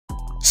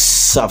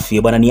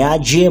Safi bwana, ni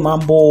aje,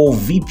 mambo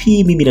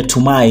vipi? Mimi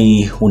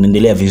natumai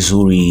unaendelea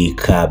vizuri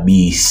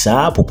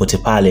kabisa popote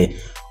pale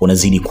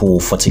unazidi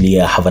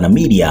kufuatilia Havana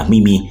Media.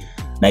 Mimi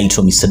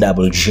naitwa Mr.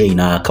 WJ,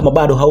 na kama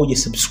bado hauja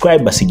subscribe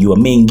basi jua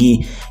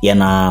mengi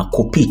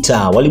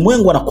yanakupita.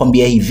 Walimwengu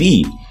wanakuambia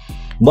hivi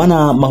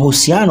bwana,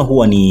 mahusiano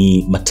huwa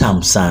ni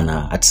matamu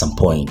sana at some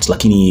point,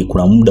 lakini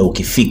kuna muda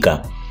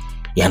ukifika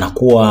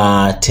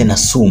yanakuwa tena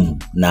sumu,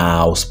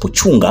 na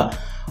usipochunga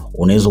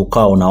unaweza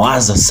ukawa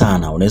unawaza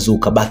sana, unaweza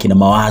ukabaki na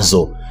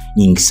mawazo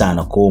nyingi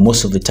sana. Kwa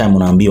most of the time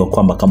unaambiwa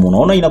kwamba kama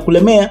unaona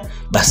inakulemea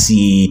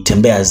basi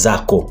tembea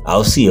zako,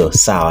 au sio?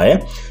 Sawa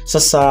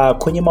Sasa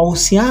kwenye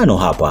mahusiano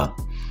hapa,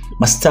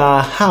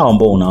 mastaa hao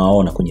ambao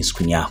unawaona kwenye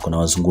screen yako, na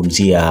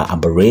wazungumzia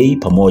Umber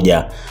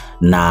pamoja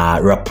na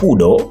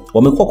Rapudo,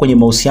 wamekuwa kwenye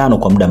mahusiano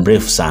kwa muda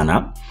mrefu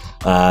sana.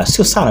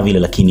 Sio sana vile,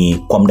 lakini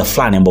kwa muda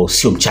fulani ambao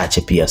sio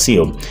mchache pia,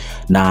 sio?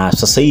 Na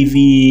sasa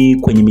hivi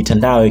kwenye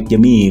mitandao ya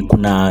kijamii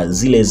kuna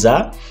zile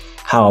za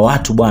hawa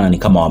watu bwana ni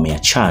kama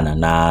wameachana,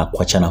 na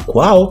kuachana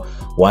kwao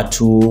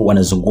watu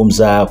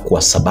wanazungumza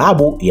kwa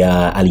sababu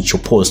ya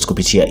alichopost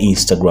kupitia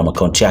Instagram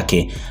account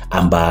yake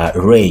Umber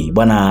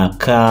bwana.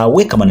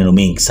 Kaweka maneno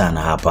mengi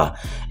sana hapa,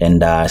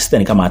 and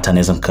sidhani kama hata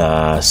naweza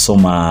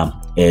nikasoma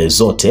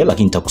zote,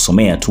 lakini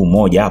nitakusomea tu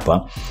moja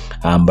hapa.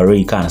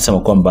 Umber anasema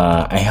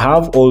kwamba I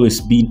have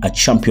always been a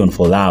champion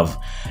for love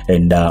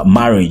and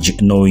marriage,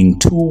 knowing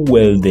too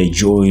well the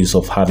joys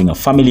of having a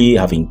family,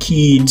 having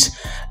kids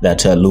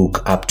that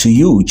look up to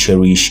you,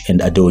 cherish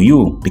and adore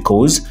you,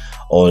 because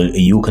all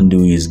you can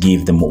do is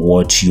give them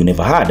what you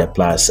never had,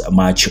 plus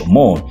much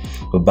more.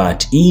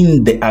 But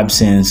in the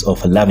absence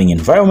of a loving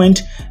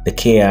environment, the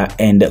care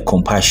and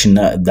compassion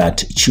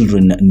that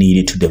children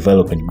need to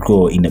develop and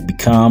grow in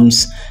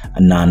becomes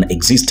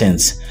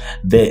non-existence.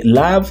 The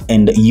love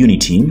and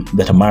unity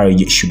that a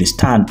marriage should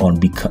stand on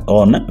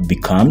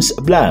becomes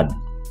blood,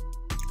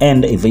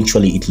 and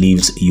eventually it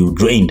leaves you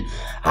drained.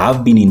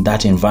 I've been in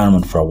that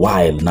environment for a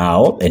while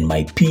now, and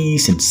my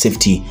peace and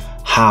safety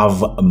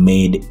have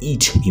made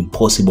it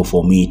impossible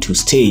for me to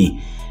stay.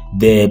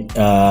 The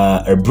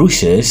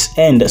bruises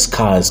and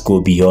scars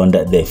go beyond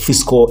the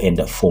physical,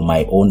 and for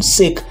my own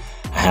sake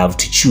I have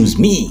to choose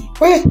me.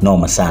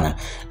 Noma sana.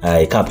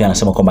 Ikapi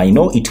anasema kwamba I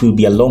know it will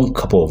be a long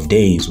couple of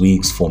days,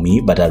 weeks for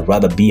me, but I'd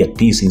rather be at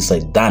peace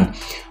inside than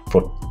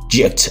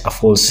project a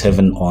false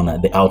heaven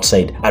on the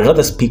outside. I'd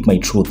rather speak my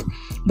truth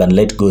than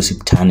let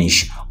gossip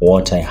tarnish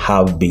what I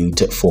have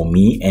built for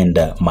me and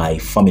my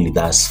family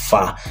thus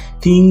far.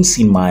 Things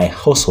in my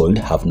household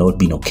have not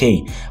been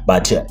okay,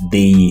 but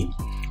they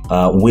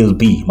will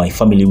be. My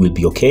family will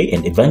be okay,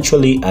 and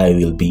eventually I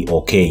will be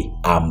okay.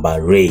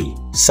 Umber.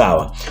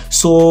 Sawa.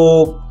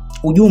 So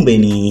ujumbe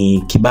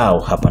ni kibao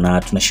hapa, na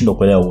tunashindwa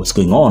kuelewa what's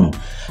going on.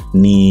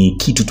 Ni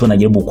kitu tu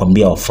anajaribu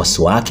kuambia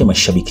wafuasi wake,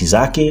 mashabiki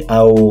zake,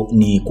 au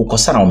ni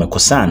kukosana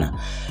wamekosana?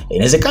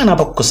 Inawezekana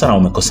hapa kukosana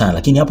wamekosana,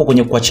 lakini hapo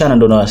kwenye kuachana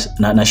ndo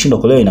nashindwa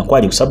kuelewa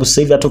inakuwaje, kwa sababu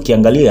sasa hivi hata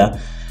ukiangalia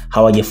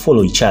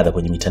hawajafollow each other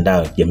kwenye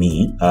mitandao ya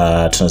jamii.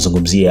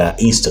 Tunazungumzia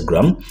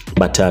Instagram,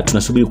 but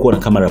tunasubiri kuona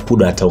kama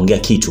Rapudo ataongea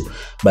kitu,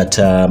 but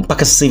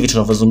mpaka sasa hivi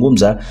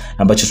tunavyozungumza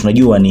ambacho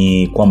tunajua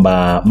ni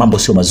kwamba mambo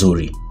sio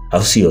mazuri,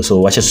 au sio?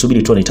 So acha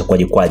tusubiri tuone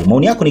itakuwaje kwaje.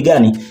 Maoni yako ni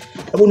gani?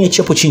 Hebu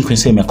niachie hapo chini kwenye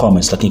sehemu ya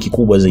comments, lakini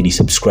kikubwa zaidi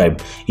subscribe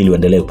ili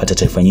uendelee kupata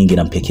taarifa nyingi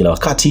na mpya kila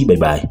wakati. Bye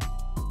bye.